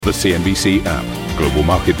The CNBC app. Global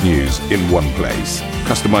market news in one place.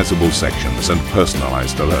 Customizable sections and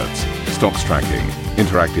personalized alerts. Stocks tracking,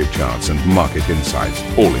 interactive charts and market insights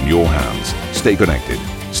all in your hands. Stay connected.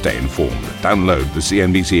 Stay informed. Download the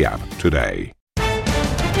CNBC app today.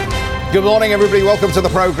 Good morning, everybody. Welcome to the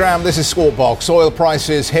program. This is Squawkbox. Oil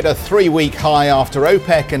prices hit a 3-week high after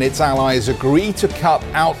OPEC and its allies agree to cut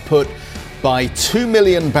output by 2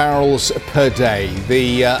 million barrels per day.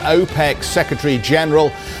 The OPEC Secretary General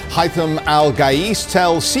Haytham Al-Ghais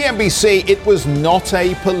tells CNBC it was not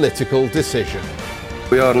a political decision.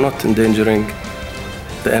 We are not endangering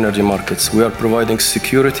the energy markets. We are providing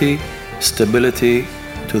security, stability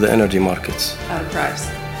to the energy markets. At a price.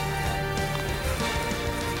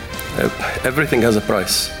 Everything has a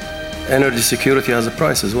price. Energy security has a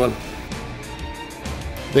price as well.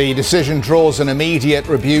 The decision draws an immediate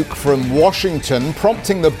rebuke from Washington,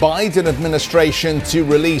 prompting the Biden administration to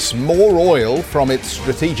release more oil from its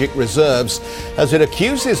strategic reserves as it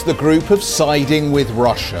accuses the group of siding with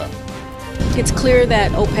Russia. It's clear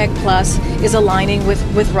that OPEC Plus is aligning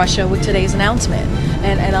with Russia with today's announcement,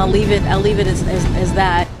 and I'll leave it as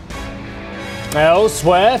that.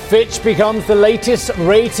 Elsewhere, Fitch becomes the latest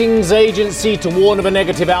ratings agency to warn of a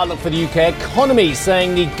negative outlook for the UK economy,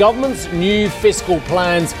 saying the government's new fiscal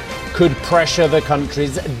plans could pressure the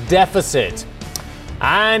country's deficit.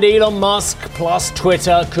 And Elon Musk plus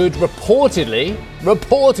Twitter could reportedly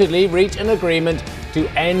reach an agreement to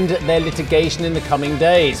end their litigation in the coming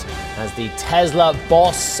days, as the Tesla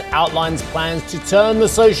boss outlines plans to turn the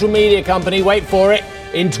social media company, wait for it,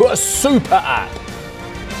 into a super app.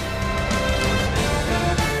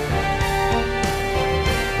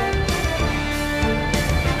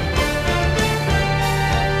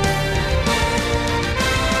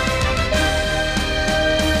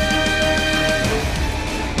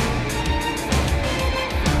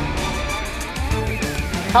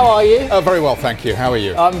 How are you? Very well, thank you. How are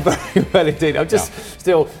you? I'm very well indeed. I'm just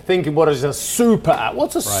still thinking, what is a super app?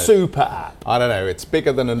 What's a super app? I don't know. It's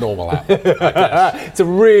bigger than a normal app, I guess. It's a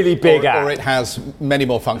really big app. Or it has many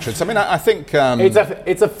more functions. I mean, I think...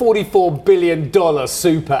 It's a $44 billion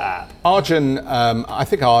super app. I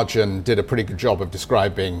think Arjun did a pretty good job of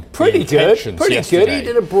describing Pretty good. He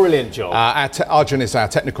did a brilliant job. Arjun is our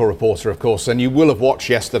technical reporter, of course, and you will have watched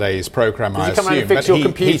yesterday's programme, I assume. Come out and fix your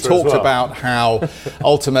computer he talked as well. about how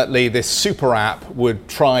ultimately this super app would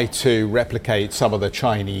try to replicate some of the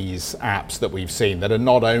Chinese apps that we've seen that are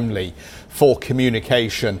not only for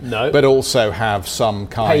communication, but also have some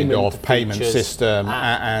kind of payment system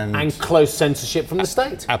and close censorship from the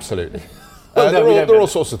state. Absolutely. There are all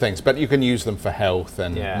sorts of things, but you can use them for health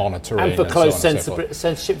and monitoring. And for close so on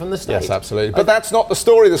censorship from the state. Yes, absolutely. But that's not the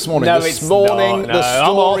story this morning. This morning, the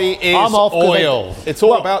story is oil. It's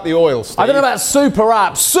all about the oil, Steve. I don't know about super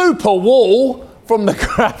app, super wall from the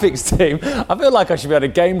graphics team. I feel like I should be at a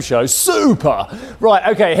game show. Super. Right,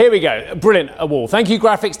 okay, here we go. Brilliant, a wall. Thank you,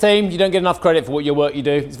 graphics team. You don't get enough credit for your work you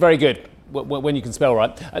do. It's very good. When you can spell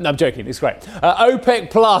right. No, I'm joking, it's great.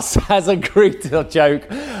 OPEC Plus has agreed to,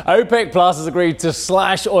 OPEC Plus has agreed to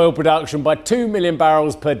slash oil production by 2 million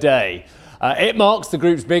barrels per day. It marks the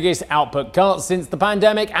group's biggest output cut since the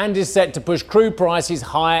pandemic and is set to push crude prices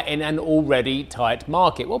higher in an already tight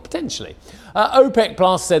market. Well, potentially. OPEC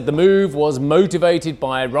Plus said the move was motivated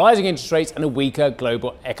by rising interest rates and a weaker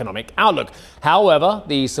global economic outlook. However,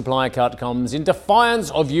 the supply cut comes in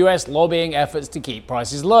defiance of US lobbying efforts to keep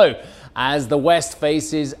prices low, as the West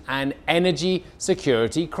faces an energy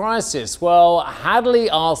security crisis. Well, Hadley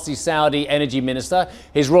asked the Saudi Energy Minister,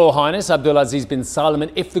 His Royal Highness Abdulaziz bin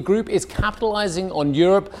Salman, if the group is capitalizing on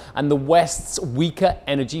Europe and the West's weaker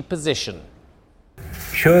energy position.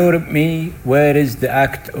 Show me where is the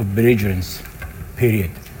act of belligerence,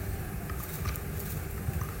 period.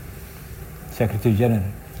 Secretary General.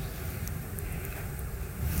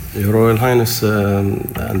 Your Royal Highness,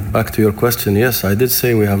 and back to your question, yes, I did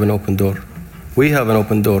say we have an open door. We have an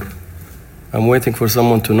open door. I'm waiting for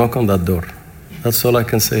someone to knock on that door. That's all I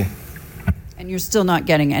can say. And you're still not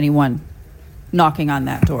getting anyone knocking on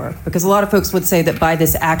that door? Because a lot of folks would say that by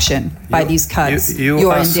this action, by these cuts, you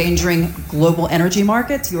are endangering global energy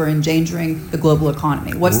markets, you are endangering the global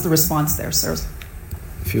economy. What's the response there, sirs?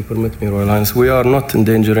 If you permit me, Royal Highness, we are not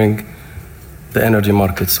endangering the energy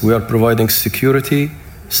markets. We are providing security,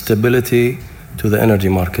 stability to the energy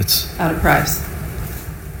markets. At a price.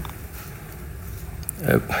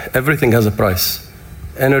 Everything has a price.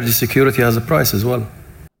 Energy security has a price as well.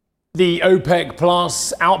 The OPEC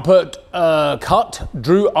Plus output cut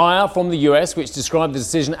drew ire from the US, which described the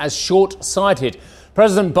decision as short-sighted.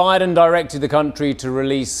 President Biden directed the country to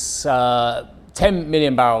release 10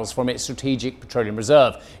 million barrels from its strategic petroleum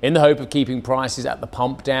reserve in the hope of keeping prices at the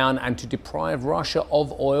pump down and to deprive Russia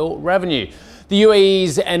of oil revenue. The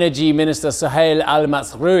UAE's Energy Minister Suhail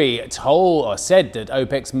Al-Masroui said that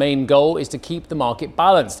OPEC's main goal is to keep the market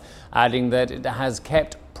balanced, adding that it has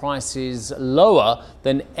kept prices lower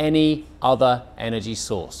than any other energy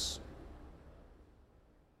source.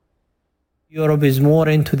 Europe is more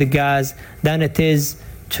into the gas than it is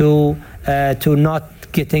to not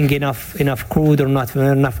getting enough crude or not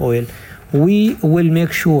enough oil. We will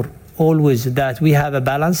make sure always that we have a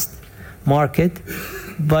balanced market,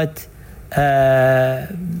 but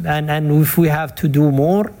and if we have to do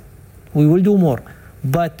more, we will do more.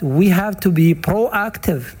 But we have to be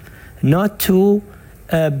proactive, not to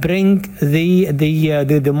bring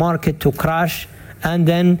the market to crash and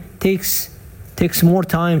then takes more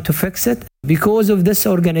time to fix it. Because of this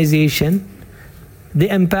organization, the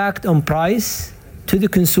impact on price to the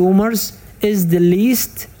consumers is the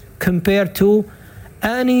least compared to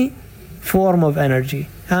any form of energy.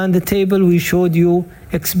 And the table we showed you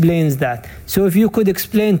explains that. So if you could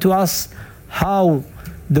explain to us how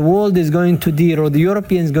the world is going to deal, or the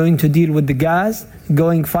Europeans going to deal with the gas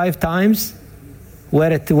going 5 times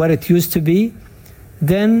where it used to be,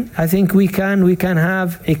 then I think we can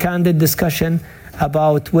have a candid discussion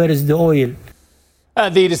about where is the oil.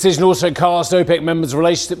 The decision also cast OPEC members'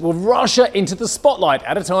 relationship with Russia into the spotlight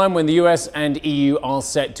at a time when the US and EU are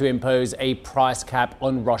set to impose a price cap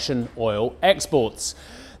on Russian oil exports.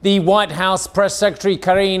 The White House Press Secretary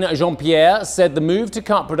Karine Jean-Pierre said the move to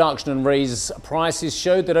cut production and raise prices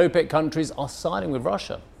showed that OPEC countries are siding with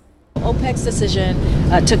Russia. OPEC's decision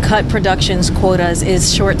to cut production's quotas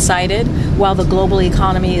is short-sighted while the global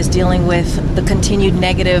economy is dealing with the continued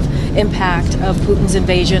negative impact of Putin's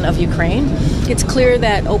invasion of Ukraine. It's clear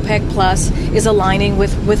that OPEC Plus is aligning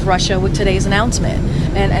with Russia with today's announcement,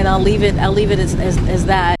 and I'll leave it as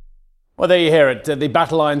that. Well, there you hear it. The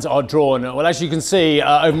battle lines are drawn. Well, as you can see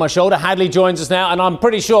over my shoulder, Hadley joins us now, and I'm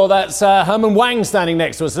pretty sure that's Herman Wang standing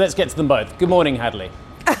next to us. So let's get to them both. Good morning, Hadley.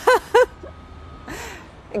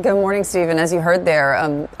 Good morning, Stephen. As you heard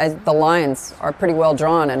there, the lines are pretty well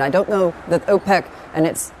drawn, and I don't know that OPEC and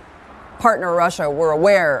its partner Russia were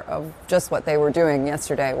aware of just what they were doing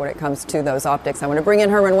yesterday when it comes to those optics. I want to bring in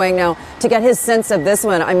Herman Wang now to get his sense of this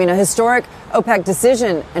one. I mean, a historic OPEC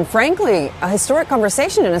decision and, frankly, a historic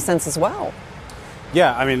conversation in a sense as well.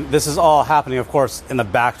 Yeah, I mean, this is all happening, of course, in the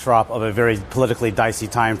backdrop of a very politically dicey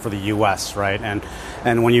time for the U.S., right?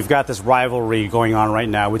 And when you've got this rivalry going on right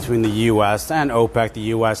now between the U.S. and OPEC, the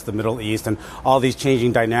U.S., the Middle East, and all these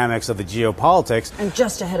changing dynamics of the geopolitics. And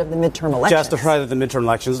just ahead of the midterm elections. Just ahead of the midterm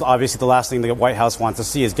elections. Obviously, the last thing the White House wants to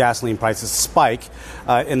see is gasoline prices spike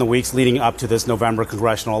in the weeks leading up to this November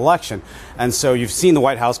congressional election. And so you've seen the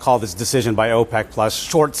White House call this decision by OPEC Plus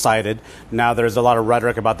short-sighted. Now there's a lot of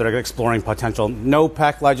rhetoric about they're exploring potential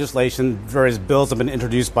OPEC legislation. Various bills have been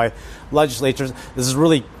introduced by legislatures.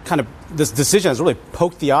 This decision has really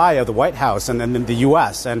poked the eye of the White House and then the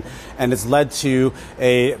U.S. and it's led to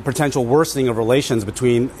a potential worsening of relations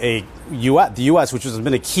between the U.S., which has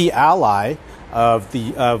been a key ally of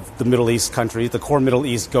the Middle East countries, the core Middle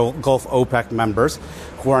East Gulf OPEC members,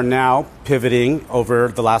 who are now pivoting over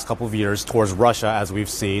the last couple of years towards Russia, as we've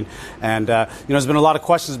seen. And, there's been a lot of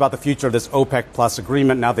questions about the future of this OPEC Plus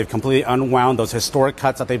agreement. Now they've completely unwound those historic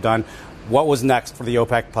cuts that they've done. What was next for the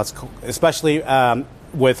OPEC Plus, especially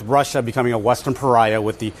with Russia becoming a Western pariah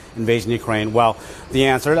with the invasion of Ukraine? Well, the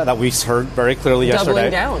answer that we heard very clearly yesterday.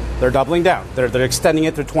 They're doubling down. They're extending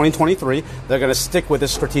it through 2023. They're going to stick with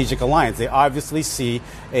this strategic alliance. They obviously see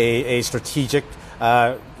a strategic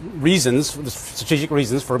reasons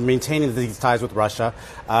for maintaining these ties with Russia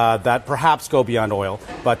that perhaps go beyond oil,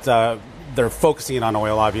 but they're focusing on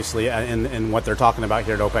oil, obviously, in what they're talking about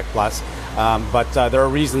here at OPEC Plus. But there are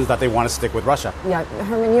reasons that they want to stick with Russia. Yeah,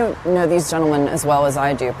 Herman, you know these gentlemen as well as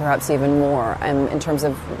I do, perhaps even more, in terms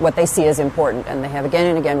of what they see as important. And they have again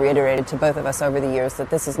and again reiterated to both of us over the years that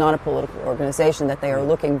this is not a political organization, that they are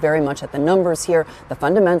looking very much at the numbers here, the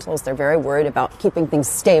fundamentals. They're very worried about keeping things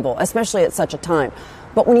stable, especially at such a time.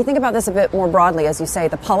 But when you think about this a bit more broadly, as you say,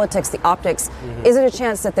 the politics, the optics, is it a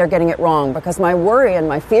chance that they're getting it wrong? Because my worry and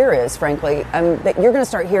my fear is, frankly, that you're going to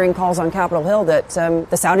start hearing calls on Capitol Hill that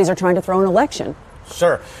the Saudis are trying to throw an election.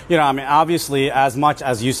 Sure. Obviously, as much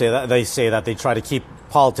as you say that they try to keep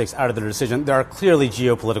politics out of their decision, there are clearly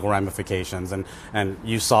geopolitical ramifications, and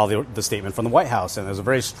you saw the statement from the White House, and there's a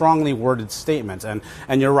very strongly worded statement, and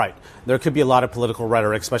you're right, there could be a lot of political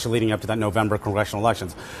rhetoric, especially leading up to that November congressional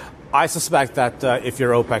elections. I suspect that if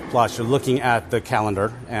you're OPEC Plus, you're looking at the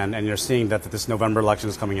calendar and you're seeing that this November election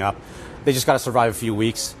is coming up. They just got to survive a few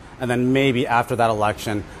weeks. and then maybe after that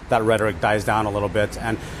election, that rhetoric dies down a little bit.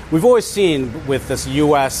 And we've always seen with this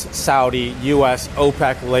U.S.-Saudi,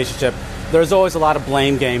 U.S.-OPEC relationship, there's always a lot of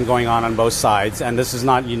blame game going on both sides, and this is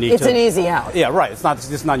not unique. It's an easy out. Yeah, right. It's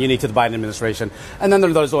not unique to the Biden administration. And then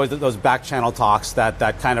there's always those back channel talks that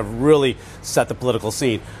kind of really set the political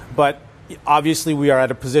scene. But obviously, we are at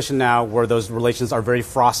a position now where those relations are very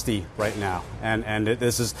frosty right now, and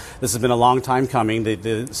this has been a long time coming.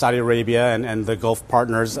 The Saudi Arabia and the Gulf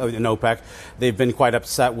partners in OPEC, they've been quite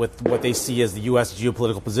upset with what they see as the U.S.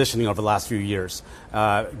 geopolitical positioning over the last few years,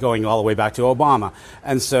 going all the way back to Obama.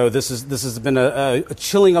 And so this has been a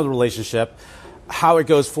chilling of the relationship. How it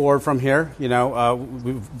goes forward from here,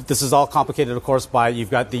 this is all complicated, of course, by you've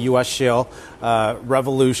got the U.S. shale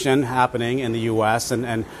revolution happening in the U.S.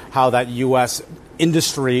 and how that U.S.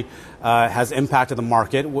 industry has impacted the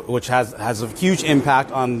market, which has a huge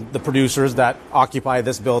impact on the producers that occupy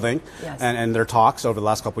this building. Yes. and their talks over the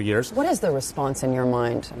last couple of years. What is the response in your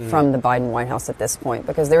mind from the Biden White House at this point?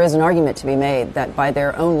 Because there is an argument to be made that by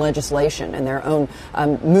their own legislation and their own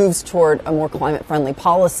moves toward a more climate-friendly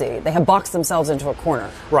policy, they have boxed themselves into a corner.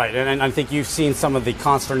 Right, and I think you've seen some of the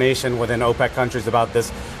consternation within OPEC countries about this,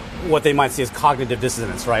 what they might see as cognitive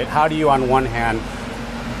dissonance, right? How do you, on one hand,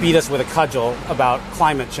 beat us with a cudgel about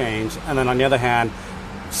climate change, and then on the other hand,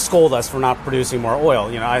 scold us for not producing more oil?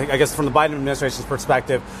 I guess from the Biden administration's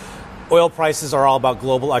perspective, oil prices are all about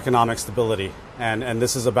global economic stability, and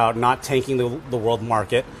this is about not tanking the world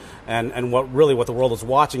market. And what the world is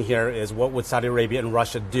watching here is what would Saudi Arabia and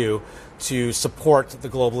Russia do to support the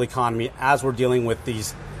global economy as we're dealing with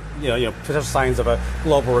these, potential signs of a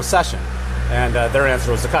global recession. And their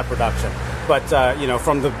answer was to cut production. But,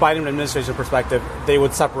 from the Biden administration perspective, they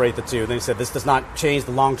would separate the two. They said this does not change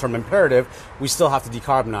the long-term imperative. We still have to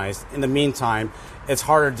decarbonize. In the meantime, it's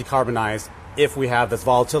harder to decarbonize if we have this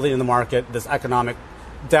volatility in the market, this economic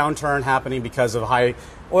downturn happening because of high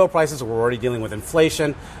oil prices. We're already dealing with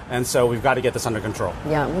inflation, and so we've got to get this under control.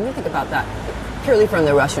 Yeah, when you think about that, purely from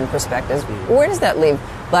the Russian perspective, where does that leave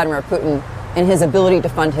Vladimir Putin in his ability to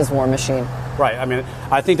fund his war machine? Right. I mean,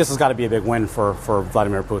 I think this has got to be a big win for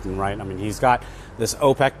Vladimir Putin, right? I mean, he's got this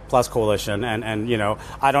OPEC plus coalition, and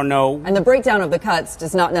I don't know. And the breakdown of the cuts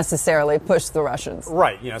does not necessarily push the Russians.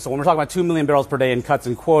 Right. So when we're talking about 2 million barrels per day in cuts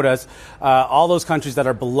and quotas, all those countries that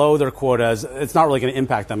are below their quotas, it's not really going to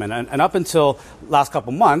impact them. And up until last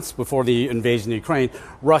couple months, before the invasion of Ukraine,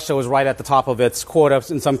 Russia was right at the top of its quota,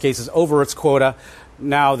 in some cases over its quota.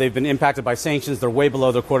 Now they've been impacted by sanctions. They're way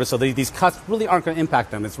below their quota. So these cuts really aren't going to impact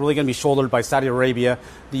them. It's really going to be shouldered by Saudi Arabia,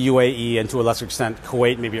 the UAE, and to a lesser extent,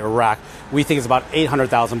 Kuwait, maybe Iraq. We think it's about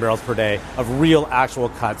 800,000 barrels per day of real actual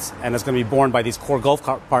cuts. And it's going to be borne by these core Gulf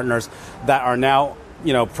partners that are now,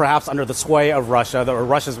 perhaps under the sway of Russia, or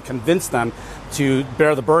Russia's convinced them to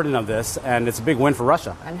bear the burden of this, and it's a big win for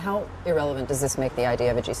Russia. And how irrelevant does this make the idea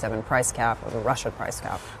of a G7 price cap or the Russia price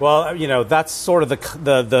cap? Well, that's sort of the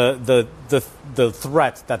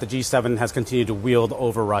threat that the G7 has continued to wield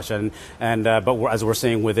over Russia, but as we're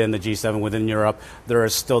seeing within the G7, within Europe, there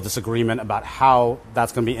is still disagreement about how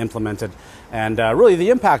that's going to be implemented, and really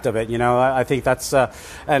the impact of it. I think that's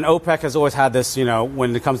and OPEC has always had this.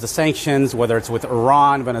 When it comes to sanctions, whether it's with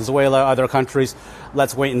Iran, Venezuela, other countries,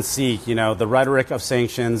 let's wait and see. The rhetoric of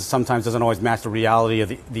sanctions sometimes doesn't always match the reality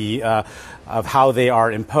of of how they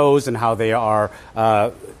are imposed and how they are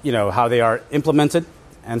how they are implemented,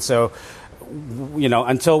 and so.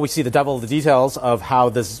 Until we see the devil of the details of how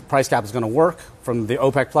this price cap is going to work from the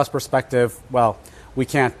OPEC Plus perspective, well, we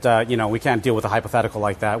can't deal with a hypothetical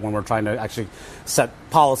like that when we're trying to actually set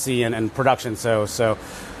policy and production. So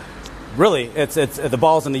really, it's the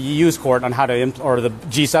ball's in the EU's court on how to or the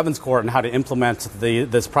G7's court on how to implement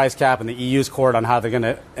this price cap, and the EU's court on how they're going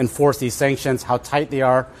to enforce these sanctions, how tight they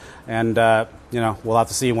are, and we'll have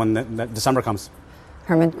to see when December comes.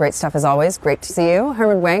 Herman, great stuff as always. Great to see you.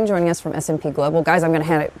 Herman Wang joining us from S&P Global. Guys, I'm going to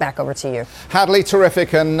hand it back over to you. Hadley,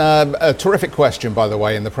 terrific, and a terrific question, by the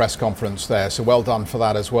way, in the press conference there. So well done for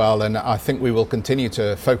that as well. And I think we will continue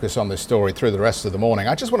to focus on this story through the rest of the morning.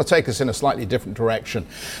 I just want to take us in a slightly different direction,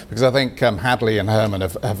 because I think Hadley and Herman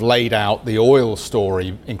have laid out the oil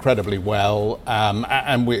story incredibly well.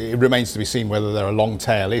 It remains to be seen whether there are long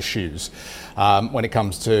tail issues when it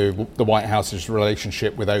comes to the White House's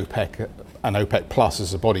relationship with OPEC and OPEC Plus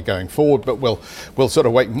as a body going forward, but we'll sort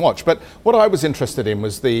of wait and watch. But what I was interested in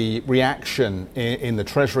was the reaction in the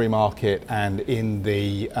Treasury market and in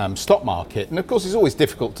the stock market. And of course, it's always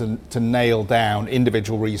difficult to nail down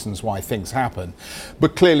individual reasons why things happen.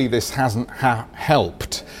 But clearly this hasn't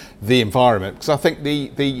helped the environment, because I think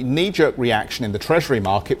the knee-jerk reaction in the Treasury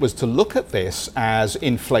market was to look at this as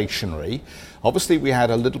inflationary. Obviously, we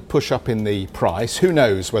had a little push up in the price. Who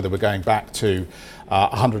knows whether we're going back to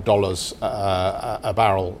 $100 a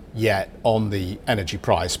barrel yet on the energy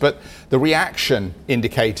price. But the reaction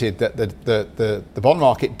indicated that the bond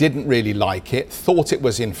market didn't really like it, thought it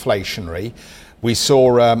was inflationary. We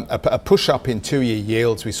saw a push up in 2-year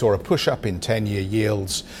yields. We saw a push up in 10-year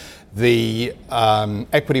yields. The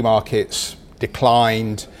equity markets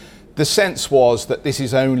declined. The sense was that this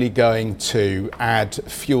is only going to add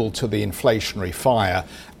fuel to the inflationary fire,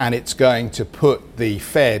 and it's going to put the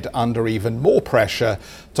Fed under even more pressure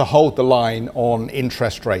to hold the line on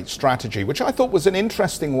interest rate strategy, which I thought was an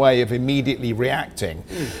interesting way of immediately reacting.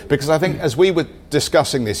 Because I think, as we were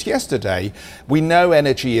discussing this yesterday, we know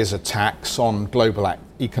energy is a tax on global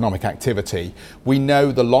economic activity. We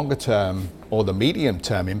know the longer term or the medium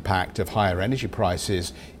term impact of higher energy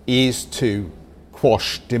prices is to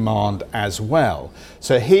quash demand as well.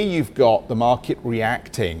 So here you've got the market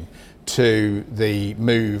reacting to the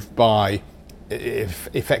move by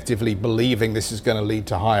effectively believing this is going to lead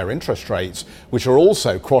to higher interest rates, which are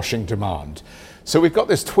also quashing demand. So we've got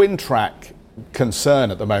this twin track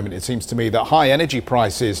concern at the moment, it seems to me, that high energy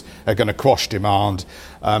prices are going to quash demand,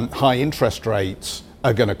 high interest rates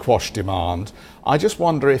are going to quash demand. I just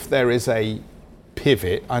wonder if there is a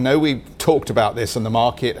pivot. I know we've talked about this and the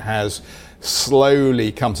market has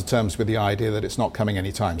slowly come to terms with the idea that it's not coming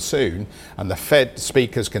anytime soon, and the Fed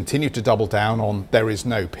speakers continue to double down on there is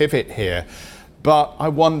no pivot here. But I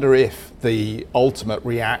wonder if the ultimate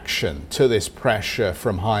reaction to this pressure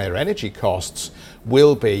from higher energy costs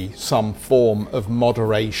will be some form of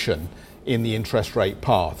moderation in the interest rate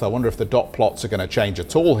path. I wonder if the dot plots are going to change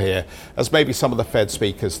at all here, as maybe some of the Fed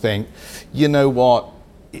speakers think, you know what,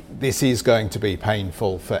 this is going to be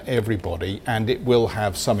painful for everybody, and it will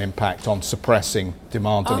have some impact on suppressing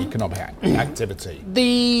demand and economic activity.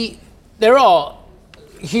 There are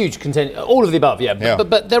huge all of the above,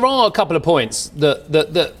 but there are a couple of points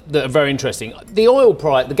that are very interesting. The oil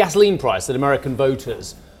price, the gasoline price that American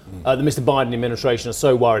voters, the Mr. Biden administration are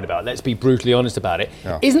so worried about, let's be brutally honest about it,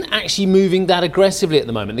 isn't actually moving that aggressively at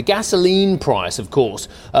the moment. The gasoline price, of course,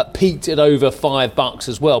 peaked at over $5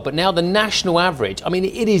 as well, but now the national average, I mean,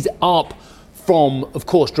 it is up from, of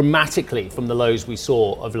course, dramatically from the lows we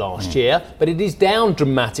saw of last year, but it is down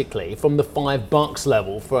dramatically from the $5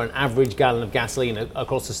 level for an average gallon of gasoline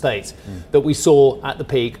across the states that we saw at the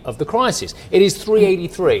peak of the crisis. It is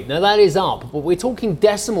 $3.83. Now that is up, but we're talking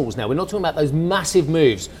decimals now. We're not talking about those massive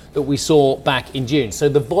moves that we saw back in June. So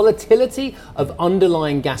the volatility of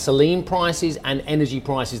underlying gasoline prices and energy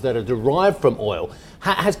prices that are derived from oil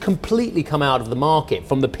has completely come out of the market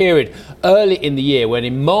from the period early in the year when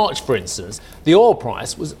in March, for instance, the oil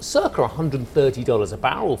price was circa $130 a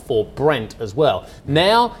barrel for Brent as well.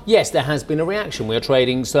 Now, yes, there has been a reaction. We are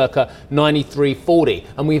trading circa $93.40,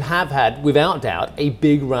 and we have had, without doubt, a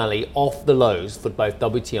big rally off the lows for both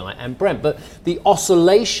WTI and Brent. But the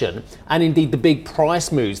oscillation and indeed the big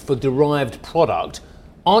price moves for derived product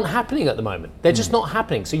aren't happening at the moment. They're just not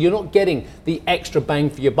happening. So you're not getting the extra bang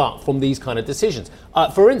for your buck from these kind of decisions.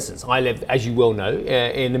 For instance, I live, as you well know,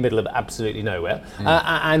 in the middle of absolutely nowhere,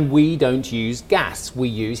 and we don't use gas. We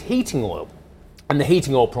use heating oil. And the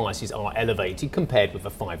heating oil prices are elevated compared with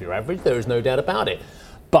a 5-year average. There is no doubt about it.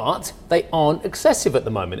 But they aren't excessive at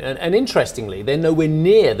the moment. And interestingly, they're nowhere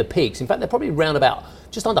near the peaks. In fact, they're probably around about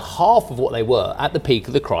just under half of what they were at the peak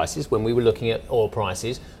of the crisis when we were looking at oil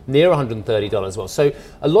prices near $130 as well. So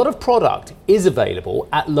a lot of product is available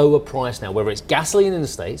at lower price now, whether it's gasoline in the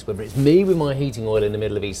States, whether it's me with my heating oil in the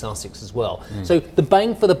middle of East Sussex as well. So the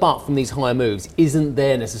bang for the buck from these higher moves isn't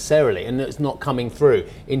there necessarily, and it's not coming through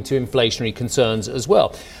into inflationary concerns as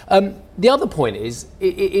well. The other point is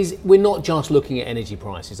we're not just looking at energy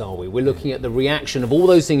prices, are we? We're looking at the reaction of all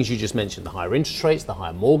those things you just mentioned, the higher interest rates, the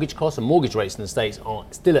higher mortgage costs, and mortgage rates in the States are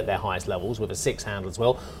still at their highest levels with a 6 handle as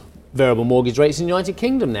well. Variable mortgage rates in the United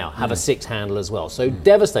Kingdom now have a 6 handle as well. So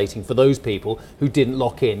devastating for those people who didn't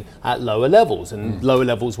lock in at lower levels, and lower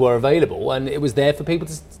levels were available, and it was there for people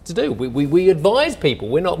to do. We advise people,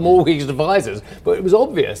 we're not mortgage advisors, but it was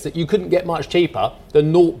obvious that you couldn't get much cheaper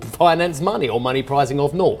than naught finance money or money pricing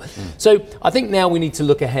off naught. So I think now we need to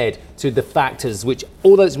look ahead to the factors which,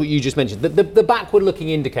 all those what you just mentioned, the backward looking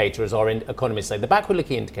indicator, as our economists say, the backward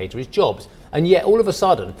looking indicator is jobs. And yet all of a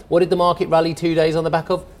sudden, what did the market rally 2 days on the back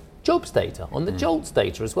of? Jobs data, on the JOLTS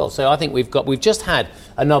data as well. So I think we've just had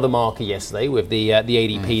another marker yesterday with the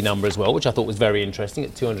ADP number as well, which I thought was very interesting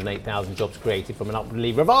at 208,000 jobs created from an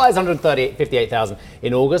upwardly revised 58,000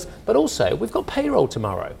 in August. But also we've got payroll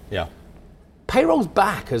tomorrow. payroll's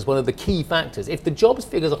back as one of the key factors. If the jobs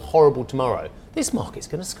figures are horrible tomorrow, this market's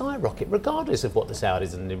going to skyrocket, regardless of what the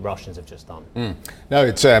Saudis and the Russians have just done. No,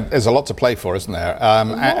 there's a lot to play for, isn't there?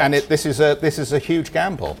 This is a huge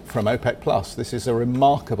gamble from OPEC Plus. This is a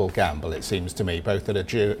remarkable gamble, it seems to me, both at a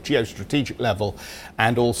geostrategic level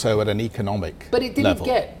and also at an economic level.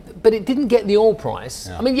 But it didn't get the oil price.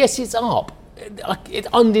 Yeah. I mean, yes, it's up.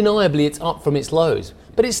 Undeniably, it's up from its lows.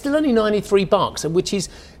 But it's still only $93, which is,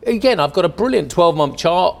 again, I've got a brilliant 12-month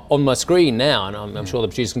chart on my screen now, and I'm sure the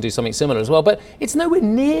producers can do something similar as well, but it's nowhere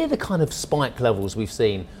near the kind of spike levels we've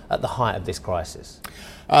seen at the height of this crisis.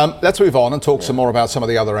 Let's move on and talk some more about some of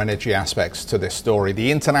the other energy aspects to this story.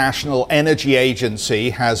 The International Energy Agency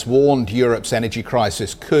has warned Europe's energy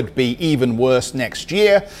crisis could be even worse next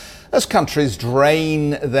year as countries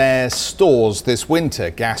drain their stores this winter.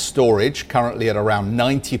 Gas storage currently at around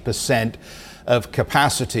 90% of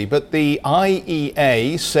capacity, but the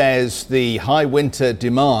IEA says the high winter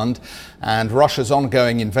demand and Russia's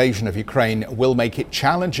ongoing invasion of Ukraine will make it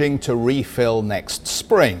challenging to refill next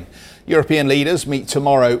spring. European leaders meet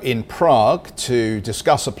tomorrow in Prague to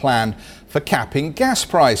discuss a plan for capping gas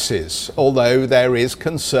prices, although there is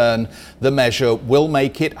concern the measure will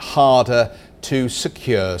make it harder to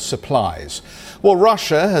secure supplies. Well,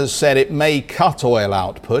 Russia has said it may cut oil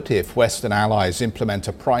output if Western allies implement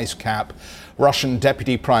a price cap. Russian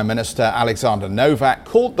Deputy Prime Minister Alexander Novak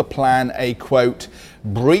called the plan a, quote,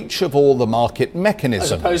 breach of all the market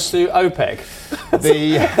mechanisms. As opposed to OPEC.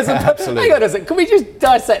 Absolutely. Hang on a second. Can we just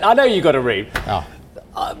dissect? I know you've got to read.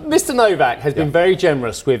 Mr. Novak has been very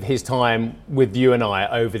generous with his time with you and I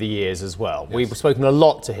over the years as well. Yes. We've spoken a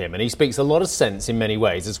lot to him, and he speaks a lot of sense in many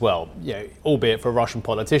ways as well, albeit for a Russian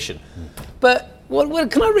politician. But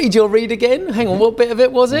what can I read your read again? Hang on, what bit of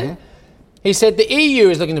it was it? He said the EU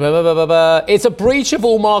is looking to blah, blah, blah, blah. It's a breach of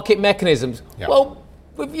all market mechanisms. Yep. Well,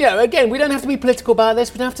 again, we don't have to be political about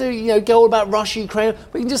this. We don't have to, go all about Russia, Ukraine.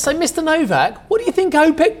 We can just say, Mr. Novak, what do you think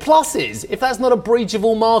OPEC Plus is, if that's not a breach of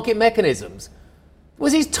all market mechanisms?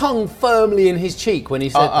 Was his tongue firmly in his cheek when he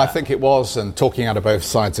said that? I think it was, and talking out of both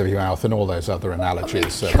sides of your mouth and all those other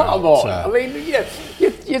analogies. Come on.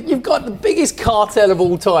 You've got the biggest cartel of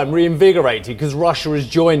all time reinvigorated because Russia has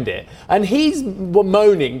joined it. And he's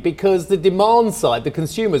moaning because the demand side, the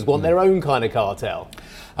consumers, want their own kind of cartel.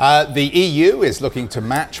 The EU is looking to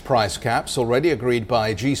match price caps already agreed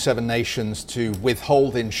by G7 nations to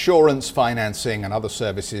withhold insurance, financing and other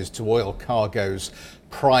services to oil cargoes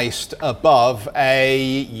priced above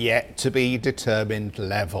a yet-to-be-determined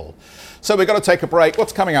level. So we've got to take a break.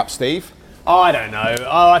 What's coming up, Steve? I don't know.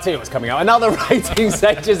 I'll tell you what's coming up. Another ratings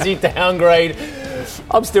agency downgrade.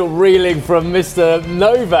 I'm still reeling from Mr.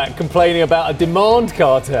 Novak complaining about a demand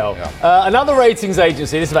cartel. Yeah. Another ratings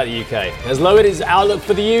agency, this is about the UK, has lowered its outlook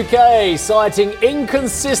for the UK, citing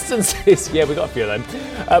inconsistencies, we've got a few of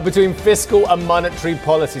them, between fiscal and monetary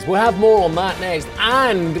policies. We'll have more on that next.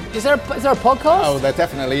 And is there a podcast? Oh, there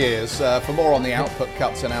definitely is. For more on the output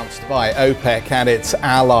cuts announced by OPEC and its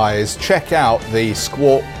allies, check out the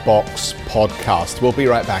Squawk Box podcast. We'll be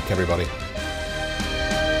right back, everybody.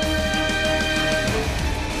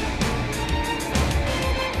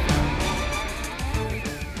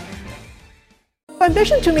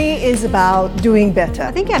 Ambition to me is about doing better.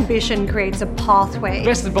 I think ambition creates a pathway. The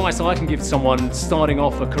best advice I can give to someone starting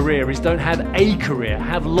off a career is don't have a career,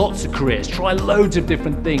 have lots of careers, try loads of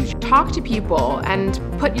different things. Talk to people and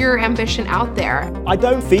put your ambition out there. I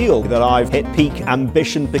don't feel that I've hit peak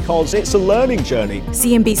ambition because it's a learning journey.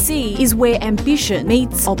 CNBC is where ambition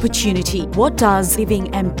meets opportunity. What does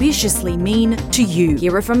living ambitiously mean to you?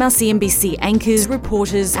 Hear it from our CNBC anchors,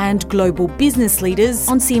 reporters and global business leaders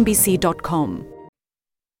on CNBC.com.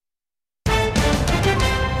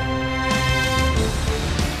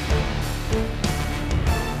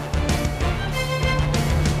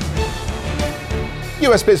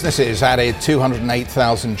 US businesses added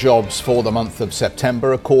 208,000 jobs for the month of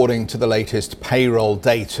September, according to the latest payroll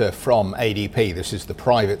data from ADP. This is the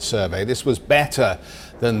private survey. This was better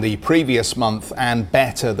than the previous month and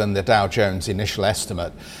better than the Dow Jones initial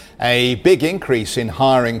estimate. A big increase in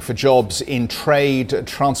hiring for jobs in trade,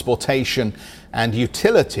 transportation and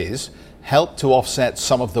utilities helped to offset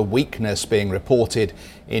some of the weakness being reported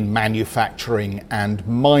in manufacturing and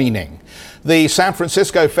mining. The San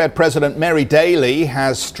Francisco Fed President Mary Daly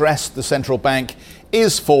has stressed the central bank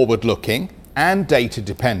is forward-looking and data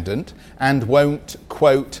dependent and won't,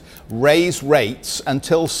 quote, raise rates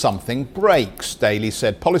until something breaks. Daly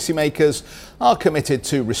said policymakers are committed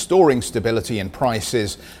to restoring stability in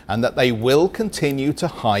prices and that they will continue to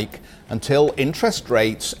hike until interest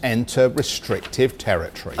rates enter restrictive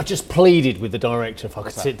territory. I just pleaded with the director if I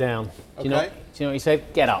could sit down. Do you know what he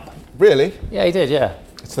said? Get up. Really? Yeah, he did, yeah.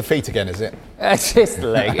 It's the feet again, is it? It's the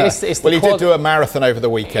leg. It's well, the he did do a marathon over the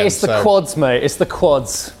weekend. It's the quads, mate. It's the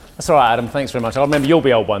quads. That's all right, Adam. Thanks very much. I remember you'll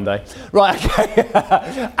be old one day. Right,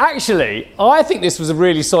 okay. Actually, I think this was a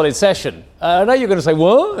really solid session. I know you're going to say,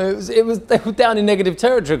 what? They were down in negative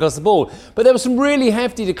territory across the board. But there were some really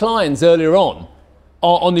hefty declines earlier on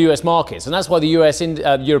the US markets. And that's why the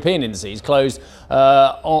European indices closed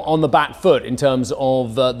on the back foot in terms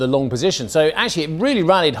of the long position. So actually, it really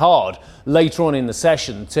rallied hard later on in the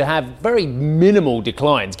session to have very minimal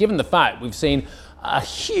declines, given the fact we've seen a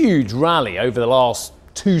huge rally over the last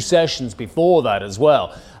 2 sessions before that as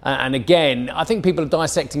well. And again, I think people are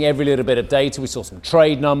dissecting every little bit of data. We saw some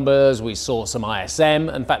trade numbers, we saw some ISM.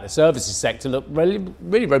 In fact, the services sector looked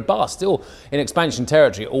really robust, still in expansion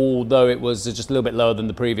territory, although it was just a little bit lower than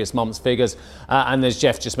the previous month's figures. And as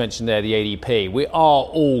Jeff just mentioned there, the ADP. We are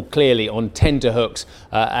all clearly on tenterhooks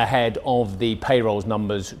ahead of the payrolls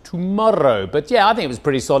numbers tomorrow. But yeah, I think it was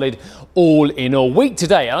pretty solid all in all. Week to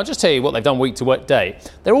date, and I'll just tell you what they've done week to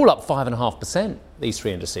date. They're all up 5.5%, these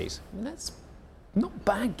 3 indices. I mean, that's not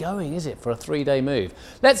bad going, is it, for a 3-day move?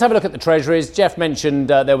 Let's have a look at the treasuries. Jeff mentioned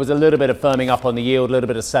there was a little bit of firming up on the yield, a little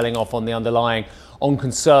bit of selling off on the underlying, on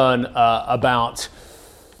concern about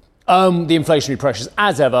the inflationary pressures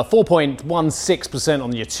as ever. 4.16%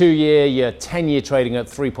 on your 2-year, your 10-year trading at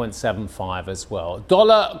 3.75 as well.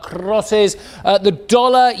 Dollar crosses. The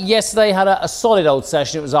dollar yesterday had a solid old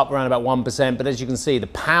session. It was up around about 1%, but as you can see, the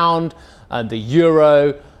pound and the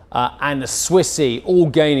euro and the Swissy all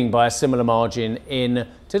gaining by a similar margin in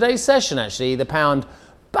today's session, actually. The pound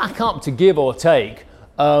back up to give or take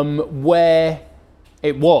where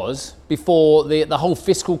it was before the whole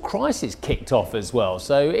fiscal crisis kicked off as well.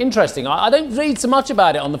 So interesting. I don't read so much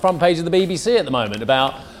about it on the front page of the BBC at the moment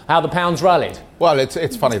about how the pound's rallied. Well,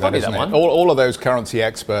 it's funny then, isn't it? All of those currency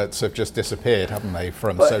experts have just disappeared, haven't they,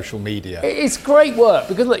 from social media? It's great work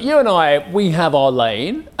because, look, you and I, we have our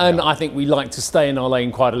lane, and I think we like to stay in our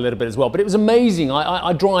lane quite a little bit as well. But it was amazing.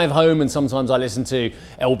 I drive home and sometimes I listen to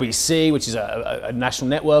LBC, which is a national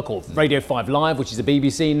network, or Radio 5 Live, which is a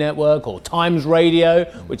BBC network, or Times Radio,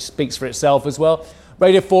 which speaks for itself as well.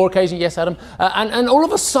 Radio 4 occasionally, yes, Adam. And all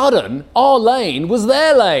of a sudden, our lane was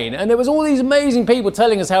their lane. And there was all these amazing people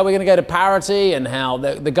telling us how we're going to go to parity and how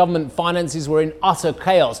the government finances were in utter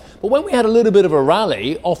chaos. But when we had a little bit of a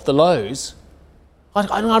rally off the lows,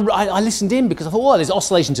 I listened in because I thought, well, there's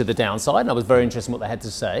oscillation to the downside. And I was very interested in what they had to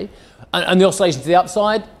say. And the oscillation to the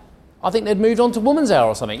upside, I think they'd moved on to Woman's Hour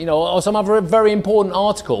or something, or some other very important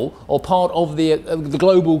article or part of the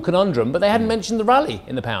global conundrum, but they hadn't mentioned the rally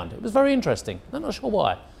in the pound. It was very interesting. I'm not sure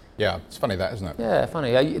why. Yeah, it's funny that, isn't it? Yeah,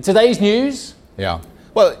 funny. Today's news? Yeah.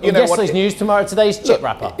 Well, yesterday's news, tomorrow, today's chip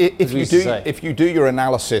wrapper. If you do your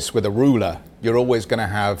analysis with a ruler, you're always going to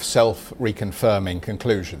have self-reconfirming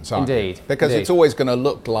conclusions, aren't you? Because it's always going to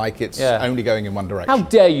look like it's only going in one direction. How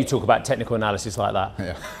dare you talk about technical analysis like that?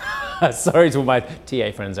 Yeah. Sorry to all my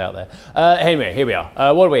TA friends out there. Anyway, here we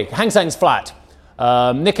are. What are we? Hang Seng's flat.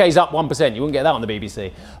 Nikkei's up 1%. You wouldn't get that on the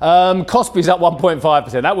BBC. Kospi's up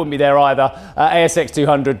 1.5%. That wouldn't be there either. ASX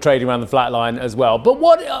 200 trading around the flat line as well. But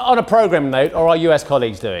what, on a programming note, are our US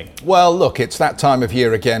colleagues doing? Well, look, it's that time of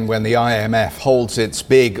year again when the IMF holds its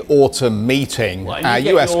big autumn meeting. Well, our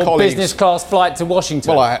US colleagues. Business class flight to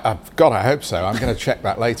Washington. Well, I hope so. I'm going to check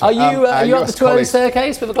that later. Are you up the twirly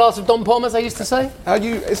staircase with a glass of Dom Pom, as I used to say?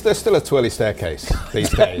 Is there still a twirly staircase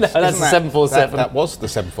these days? No, that's the 747. That was the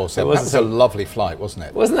 747. That was a lovely flight, wasn't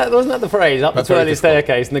it? Wasn't that the phrase? Up the twirly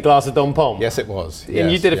staircase and the glass of Dom Pom? Yes, it was.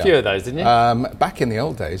 And you did a few of those, didn't you? Back in the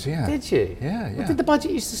old days, yeah. Did you? Yeah. Well, did the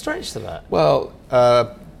budget used to stretch to that? Well,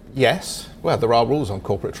 yes. Well, there are rules on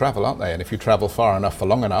corporate travel, aren't there? And if you travel far enough for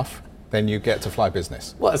long enough, then you get to fly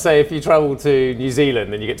business. What, say if you travel to New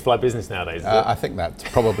Zealand, then you get to fly business nowadays? I think that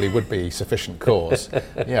probably would be sufficient cause.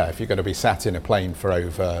 Yeah, if you're going to be sat in a plane for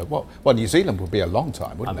over, well, New Zealand would be a long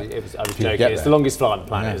time, wouldn't it? I was joking. It's the longest flight on the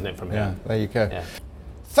planet, isn't it, from here? Yeah, there you go. Yeah.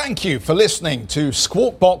 Thank you for listening to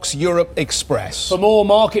Squawk Box Europe Express. For more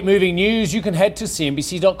market-moving news, you can head to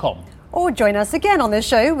cnbc.com. Or join us again on the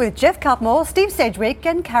show with Jeff Cutmore, Steve Sedgwick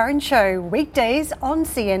and Karen Cho, weekdays on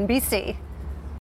CNBC.